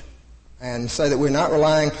approach and say that we're not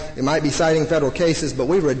relying, we might be citing federal cases, but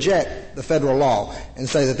we reject the federal law and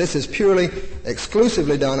say that this is purely,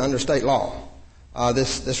 exclusively done under state law.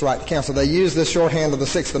 This right to counsel. They use this shorthand of the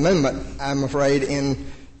Sixth Amendment, I'm afraid,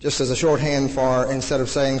 just as a shorthand for, instead of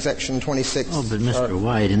saying Section 26. Oh, but Mr.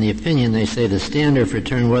 White, in the opinion, they say the standard for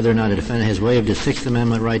determining whether or not a defendant has waived a Sixth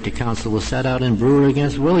Amendment right to counsel was set out in Brewer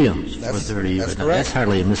against Williams for 30 years. That's correct. That's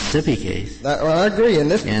hardly a Mississippi case. I agree. In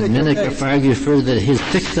this and Minnick argued further that his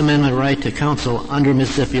Sixth Amendment right to counsel under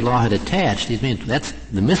Mississippi law had attached.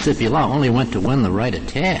 The Mississippi law only went to when the right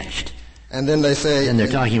attached. And then they say... And they're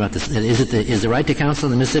talking about this. Is the right to counsel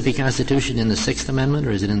in the Mississippi Constitution in the Sixth Amendment,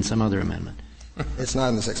 or is it in some other amendment? It's not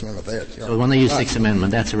in the Sixth Amendment there. So when they use Sixth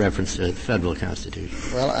Amendment, that's a reference to the federal Constitution.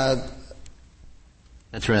 Well,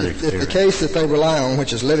 that's rather clear. If the case that they rely on,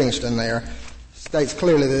 which is Livingston there, states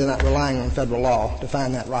clearly that they're not relying on federal law to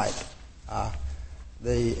find that right.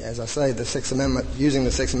 As I say, the Sixth Amendment, using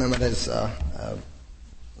the Sixth Amendment is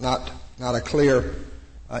not a clear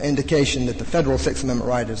indication that the federal Sixth Amendment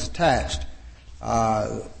right is attached.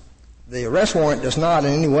 The arrest warrant does not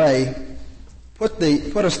in any way put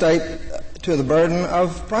a state to the burden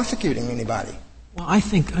of prosecuting anybody. Well, I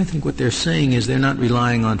think what they're saying is they're not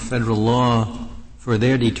relying on federal law for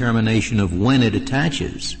their determination of when it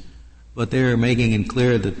attaches, but they're making it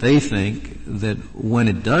clear that they think that when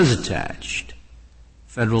it does attach,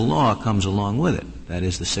 federal law comes along with it. That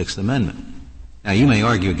is the Sixth Amendment. Now, you may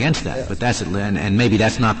argue against that, but that's and maybe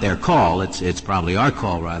that's not their call. It's probably our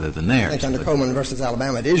call rather than theirs. I think under Coleman versus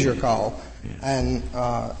Alabama, it is your call.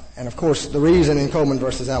 Yeah. And of course, the reason in Coleman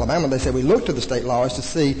versus Alabama they say we look to the state law is to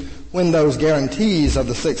see when those guarantees of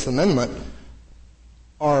the Sixth Amendment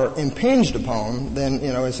are impinged upon. Then,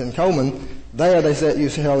 as in Coleman, there they said you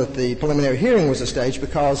held that the preliminary hearing was a stage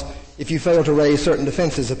because if you fail to raise certain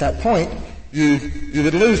defenses at that point, you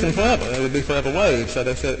would lose them forever. It would be forever waived. So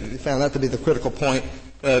they said, you found that to be the critical point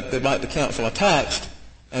that the right to counsel attached,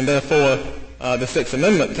 and therefore the Sixth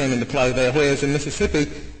Amendment came into play there, whereas in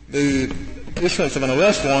Mississippi, the issuance of an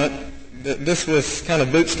arrest warrant, this was kind of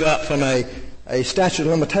bootstrapped from a statute of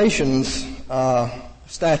limitations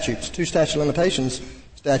statutes, two statute of limitations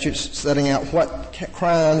statutes setting out what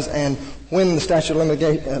crimes and when the statute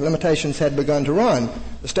of limitations had begun to run.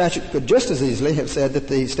 The statute could just as easily have said that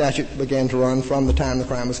the statute began to run from the time the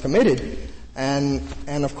crime was committed. And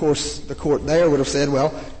of course, the court there would have said,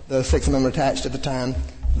 well, the Sixth Amendment attached at the time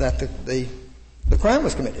that the crime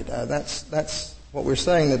was committed. That's what we're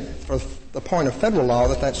saying, that for the point of federal law,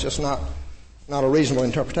 that's just not a reasonable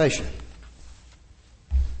interpretation.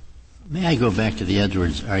 May I go back to the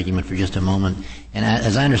Edwards argument for just a moment? And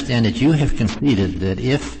as I understand it, you have conceded that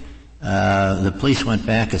if the police went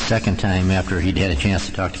back a second time after he'd had a chance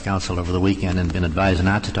to talk to counsel over the weekend and been advised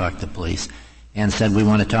not to talk to the police and said, we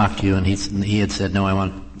want to talk to you, and he had said, no, I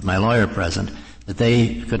want my lawyer present, that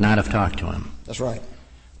they could not have talked to him. That's right.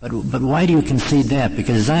 But why do you concede that?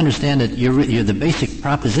 Because as I understand it, you're the basic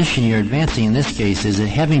proposition you're advancing in this case is that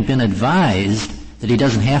having been advised that he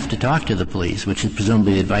doesn't have to talk to the police, which is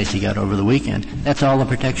presumably the advice he got over the weekend, that's all the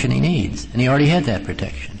protection he needs. And he already had that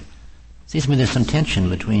protection. It seems to me there's some tension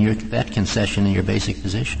between that concession and your basic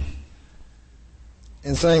position.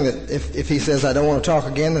 In saying that if he says, I don't want to talk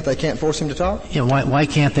again, that they can't force him to talk? Yeah, why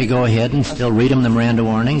can't they go ahead and still read him the Miranda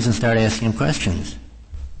warnings and start asking him questions?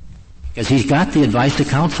 Because he's got the advice to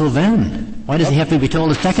counsel then. Why does he have to be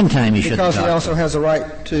told a second time he should talk? Because he also has a right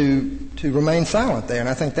to remain silent there. And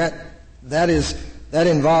I think that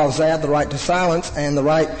involves the right to silence and the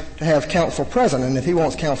right to have counsel present. And if he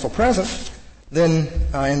wants counsel present, then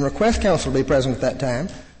and requests counsel to be present at that time,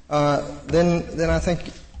 then I think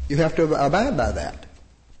you have to abide by that.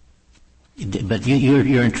 But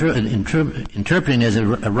you're interpreting it as a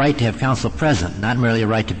right to have counsel present, not merely a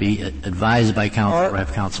right to be advised by counsel or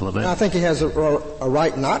have counsel of it. I think he has a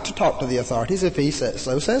right not to talk to the authorities if he says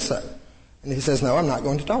so. And if he says, no, I'm not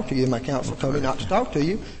going to talk to you, my counsel told me not to talk to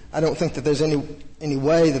you, I don't think that there's any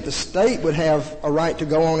way that the state would have a right to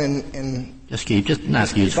go on and just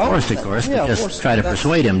not use force, of course, but just try to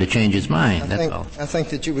persuade him to change his mind. I think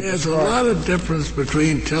that you would. There's a lot of difference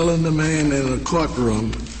between telling the man in a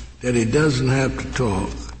courtroom that he doesn't have to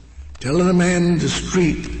talk, telling a man in the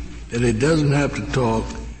street that he doesn't have to talk,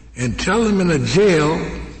 and telling him in a jail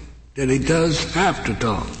that he does have to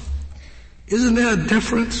talk. Isn't there a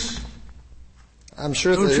difference? I'm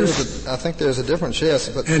sure there is. I think there's a difference, yes.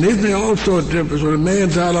 But and isn't there also a difference when a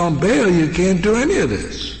man's out on bail, you can't do any of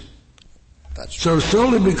this? That's true. So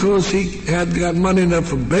solely because he hadn't got money enough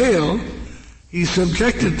for bail, he's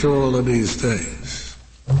subjected to all of these things.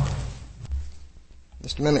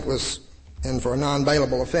 Mr. Minnick was in for a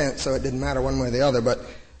non-bailable offense, so it didn't matter one way or the other. But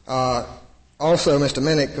also, Mr.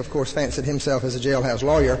 Minnick, of course, fancied himself as a jailhouse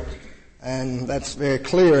lawyer, and that's very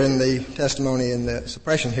clear in the testimony in the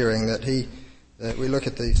suppression hearing that we look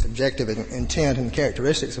at the subjective intent and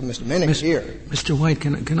characteristics of Mr. Minnick here. Mr. White,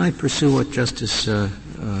 can I pursue what Justice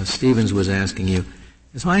Stevens was asking you?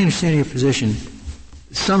 As I understand your position,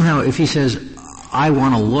 somehow if he says, I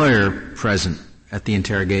want a lawyer present at the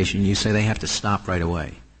interrogation, you say they have to stop right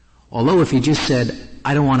away. Although if he just said,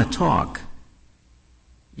 I don't want to talk,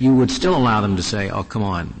 you would still allow them to say, oh, come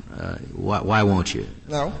on, why won't you?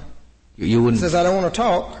 No. You wouldn't. He says, I don't want to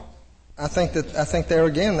talk. I think there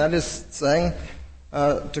again, that is saying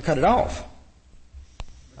to cut it off.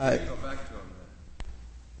 Go back to him then.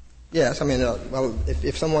 Yes, I mean, well,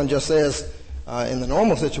 if someone just says in the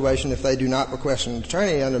normal situation, if they do not request an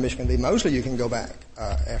attorney under Michigan v. Mosley, you can go back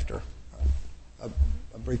after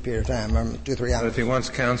a brief period of time, 2 or 3 hours. But if he wants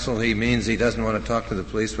counsel, he means he doesn't want to talk to the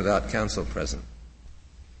police without counsel present.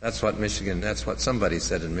 That's what somebody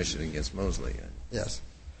said in Michigan against Mosley. Yes.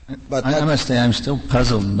 But I must say I'm still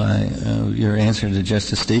puzzled by your answer to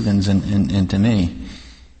Justice Stevens and to me.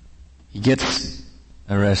 He gets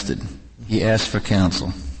arrested. He asks for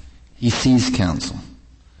counsel. He sees counsel.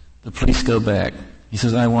 The police go back. He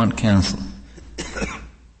says, I want counsel.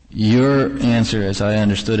 Your answer, as I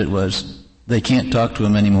understood it, was they can't talk to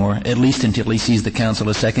him anymore, at least until he sees the counsel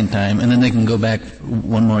a second time, and then they can go back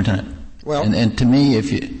one more time. Well, and to me,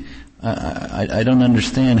 I don't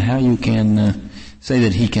understand how you can say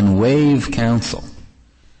that he can waive counsel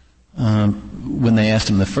when they asked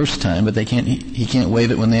him the first time, but he can't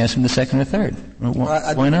waive it when they ask him the second or third.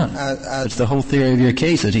 Why not? It's the whole theory of your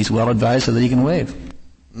case that he's well advised so that he can waive.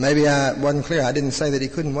 Maybe I wasn't clear. I didn't say that he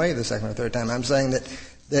couldn't waive the second or third time. I'm saying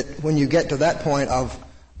that when you get to that point of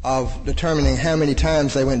of determining how many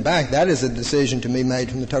times they went back, that is a decision to be made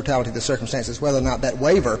from the totality of the circumstances, whether or not that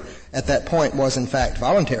waiver at that point was in fact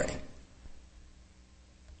voluntary.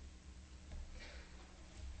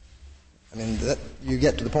 I mean, you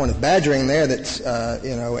get to the point of badgering there. That's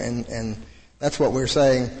and that's what we're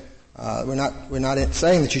saying. We're not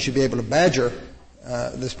saying that you should be able to badger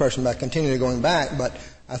this person by continually going back, but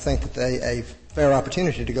I think that a fair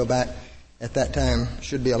opportunity to go back at that time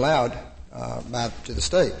should be allowed to the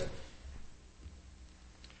state.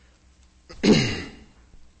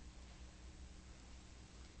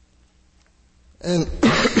 And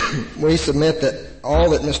we submit that all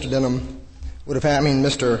that Mr. Denham would have had,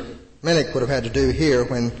 Mr. Minnick would have had to do here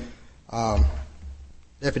when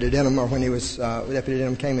Deputy Denham, or when Deputy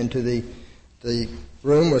Denham came into the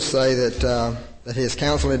room, was say that his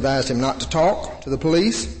counsel advised him not to talk to the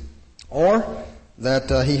police, or that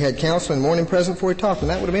he had counsel in the morning present before he talked, and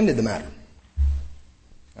that would have ended the matter.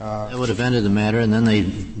 That would have ended the matter, and then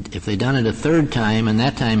if they'd done it a third time, and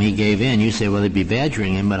that time he gave in, you say, well, they'd be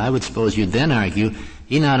badgering him, but I would suppose you'd then argue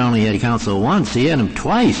he not only had counsel once, he had him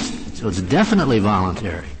twice, so it's definitely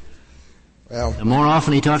voluntary. Well, the more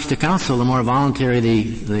often he talks to counsel, the more voluntary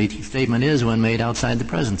the statement is when made outside the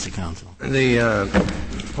presence of counsel.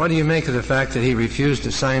 What do you make of the fact that he refused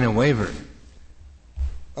to sign a waiver?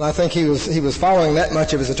 Well, I think he was following that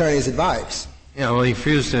much of his attorney's advice. Yeah, well, he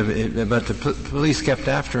refused to, but the police kept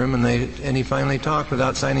after him, and he finally talked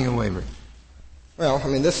without signing a waiver. Well,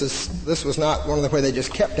 this was not one of the way they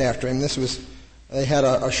just kept after him. They had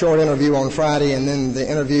a short interview on Friday, and then the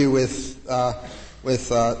interview with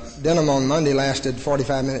Denham on Monday lasted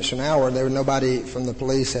 45 minutes to an hour. There was nobody from the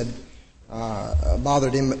police had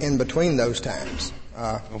bothered him in between those times.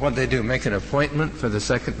 What did they do? Make an appointment for the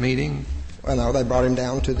second meeting? Well, no, they brought him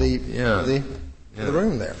down to the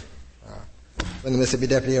room there when the Mississippi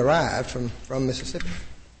deputy arrived from Mississippi.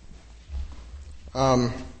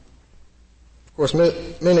 Of course,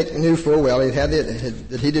 Minnick knew full well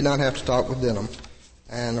that he did not have to talk with Denham,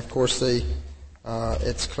 and of course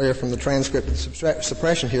it's clear from the transcript of the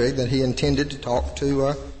suppression hearing that he intended to talk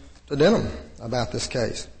to Denham about this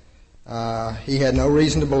case. He had no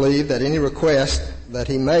reason to believe that any request that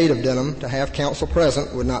he made of Denham to have counsel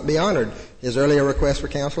present would not be honored. His earlier request for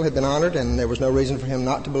counsel had been honored, and there was no reason for him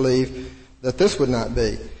not to believe that this would not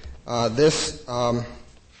be. This,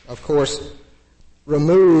 of course,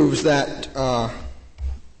 removes that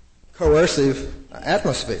coercive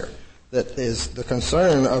atmosphere that is the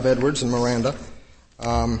concern of Edwards and Miranda.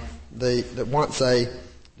 That once a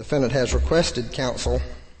defendant has requested counsel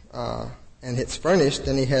and it's furnished,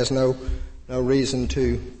 then he has no reason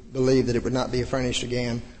to believe that it would not be furnished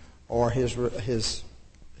again, or his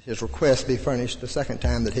request be furnished the second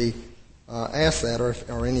time that he asks that,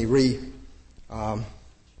 or any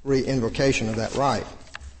re-invocation of that right.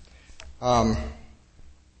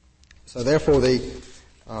 So therefore,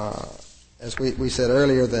 as we said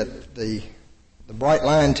earlier, that the bright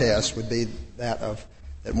line test would be that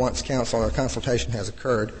once counsel or consultation has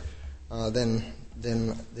occurred, then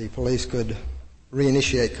the police could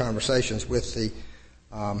reinitiate conversations with the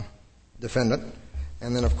defendant,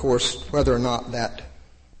 and then of course whether or not that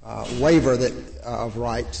waiver of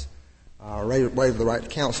rights, waiver of the right to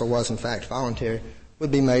counsel was in fact voluntary,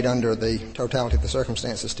 would be made under the totality of the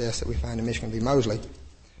circumstances test that we find in Michigan v. Mosley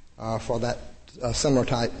for that similar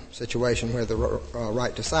type situation where the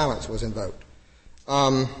right to silence was invoked.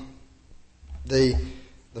 The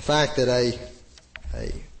fact that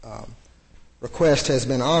a request has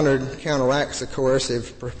been honored counteracts the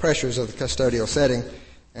coercive pressures of the custodial setting,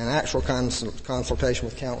 and actual consultation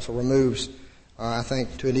with counsel removes, I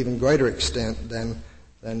think, to an even greater extent than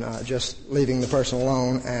just leaving the person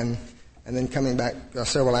alone and then coming back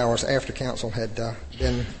several hours after counsel had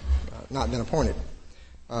not been appointed.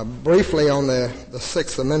 Briefly on the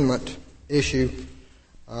Sixth Amendment issue,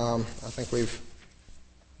 I think we've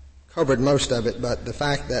covered most of it, but the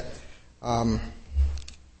fact that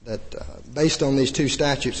based on these two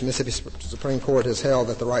statutes, the Mississippi Supreme Court has held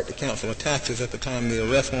that the right to counsel attaches at the time the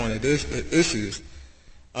arrest warrant issues.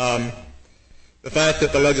 The fact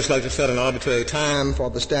that the legislature set an arbitrary time for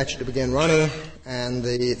the statute to begin running, and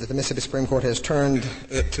that the Mississippi Supreme Court has turned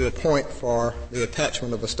it to a point for the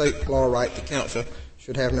attachment of a state law right to counsel,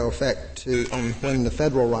 should have no effect on when the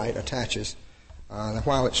federal right attaches.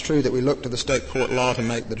 While it's true that we look to the state court law to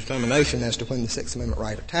make the determination as to when the Sixth Amendment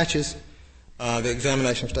right attaches, the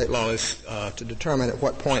examination of state law is to determine at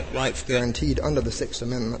what point rights guaranteed under the Sixth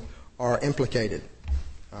Amendment are implicated.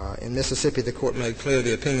 In Mississippi, the court made clear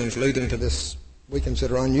the opinions leading to this we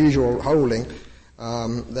consider unusual holding,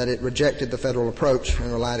 that it rejected the federal approach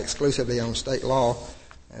and relied exclusively on state law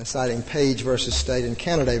and citing Page versus State and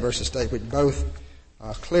Kennedy versus State, which both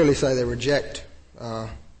clearly say they reject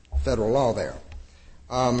federal law there.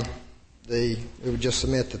 We would just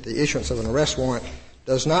submit that the issuance of an arrest warrant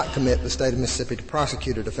does not commit the State of Mississippi to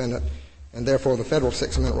prosecute a defendant, and therefore the federal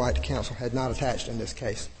Sixth Amendment right to counsel had not attached in this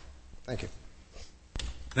case. Thank you.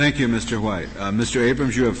 Thank you, Mr. White. Mr.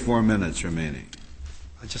 Abrams, you have 4 minutes remaining.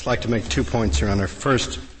 I'd just like to make 2 points, Your Honor.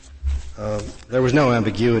 First, there was no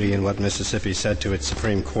ambiguity in what Mississippi said to its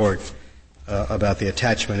Supreme Court about the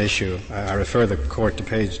attachment issue. I refer the Court to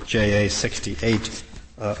page JA 68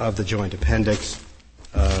 of the Joint Appendix.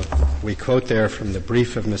 We quote there from the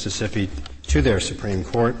brief of Mississippi to their Supreme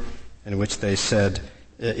Court, in which they said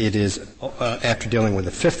it is, after dealing with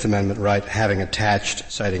the Fifth Amendment right having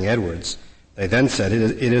attached, citing Edwards, they then said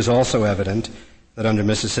it is also evident that under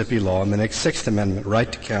Mississippi law, Minnick's Sixth Amendment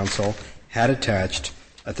right to counsel had attached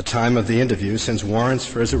at the time of the interview, since warrants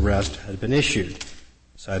for his arrest had been issued,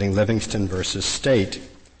 citing Livingston versus State.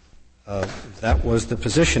 That was the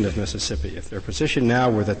position of Mississippi. If their position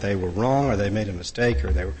now were that they were wrong or they made a mistake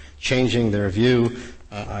or they were changing their view,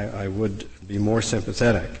 I would be more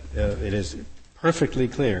sympathetic. It is perfectly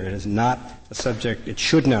clear. It is not a subject, it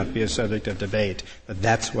should not be a subject of debate that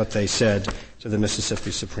that's what they said to the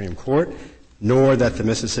Mississippi Supreme Court, nor that the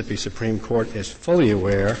Mississippi Supreme Court is fully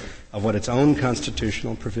aware of what its own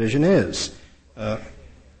constitutional provision is.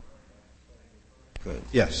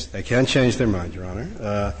 Yes, they can change their mind, Your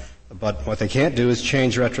Honor. But what they can't do is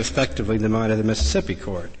change retrospectively the mind of the Mississippi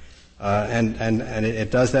Court. And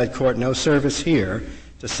it does that court no service here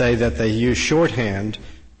to say that they use shorthand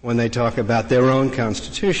when they talk about their own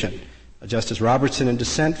Constitution. Justice Robertson in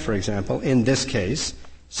dissent, for example, in this case,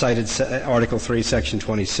 cited Article 3, Section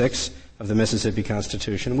 26 of the Mississippi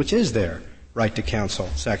Constitution, which is their right to counsel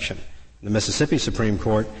section. The Mississippi Supreme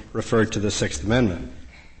Court referred to the Sixth Amendment.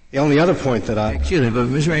 The only other point that Excuse me, but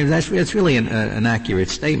Mr. Abrams, that's really an accurate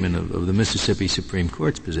statement of the Mississippi Supreme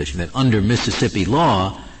Court's position, that under Mississippi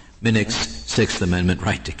law, Minnick's Sixth Amendment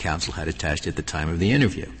right to counsel had attached at the time of the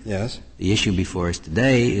interview. Yes. The issue before us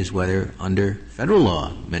today is whether under federal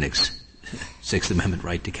law, Minnick's Sixth Amendment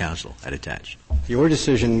right to counsel had attached. Your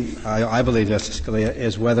decision, I believe, Justice Scalia,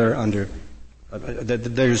 is whether under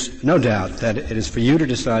there's no doubt that it is for you to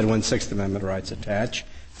decide when Sixth Amendment rights attach,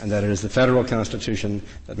 and that it is the federal Constitution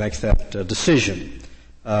that makes that decision.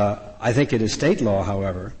 I think it is state law,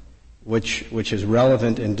 however, which is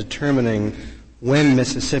relevant in determining when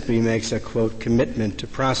Mississippi makes a, quote, commitment to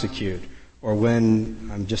prosecute, or when,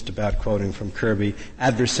 I'm just about quoting from Kirby,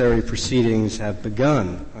 adversary proceedings have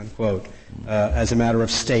begun, unquote, as a matter of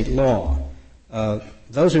state law.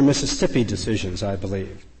 Those are Mississippi decisions, I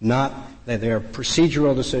believe. Not that they are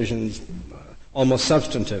procedural decisions, almost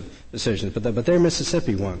substantive decisions, but they're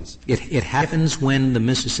Mississippi ones. It happens when the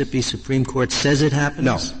Mississippi Supreme Court says it happens?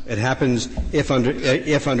 No. It happens if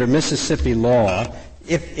under Mississippi law,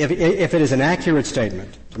 if it is an accurate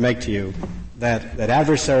statement to make to you that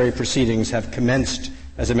adversary proceedings have commenced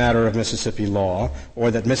as a matter of Mississippi law,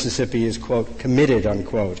 or that Mississippi is, quote, committed,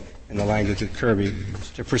 unquote, in the language of Kirby,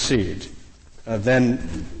 to proceed,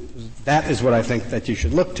 then that is what I think that you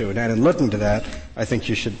should look to. And in looking to that, I think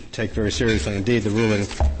you should take very seriously indeed the ruling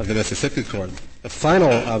of the Mississippi Court. The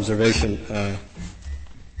final observation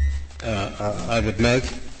I would make,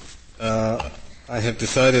 I have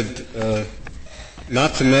decided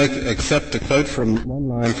not to make except a quote from one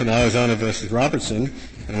line from Arizona versus Robertson,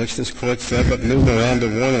 in which this court said that new Miranda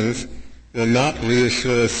warnings will not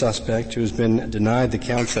reassure a suspect who has been denied the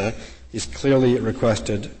counsel he's clearly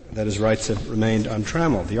requested that his rights have remained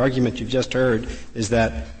untrammeled. The argument you've just heard is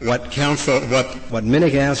that what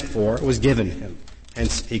Minnick asked for was given him,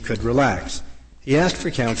 hence he could relax. He asked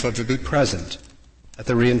for counsel to be present at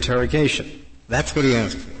the reinterrogation. That's what he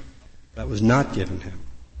asked for. That was not given him.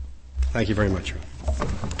 Thank you very much, Your Honor.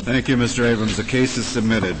 Thank you, Mr. Abrams. The case is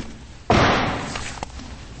submitted.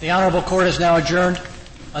 The Honorable Court is now adjourned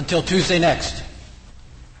until Tuesday next.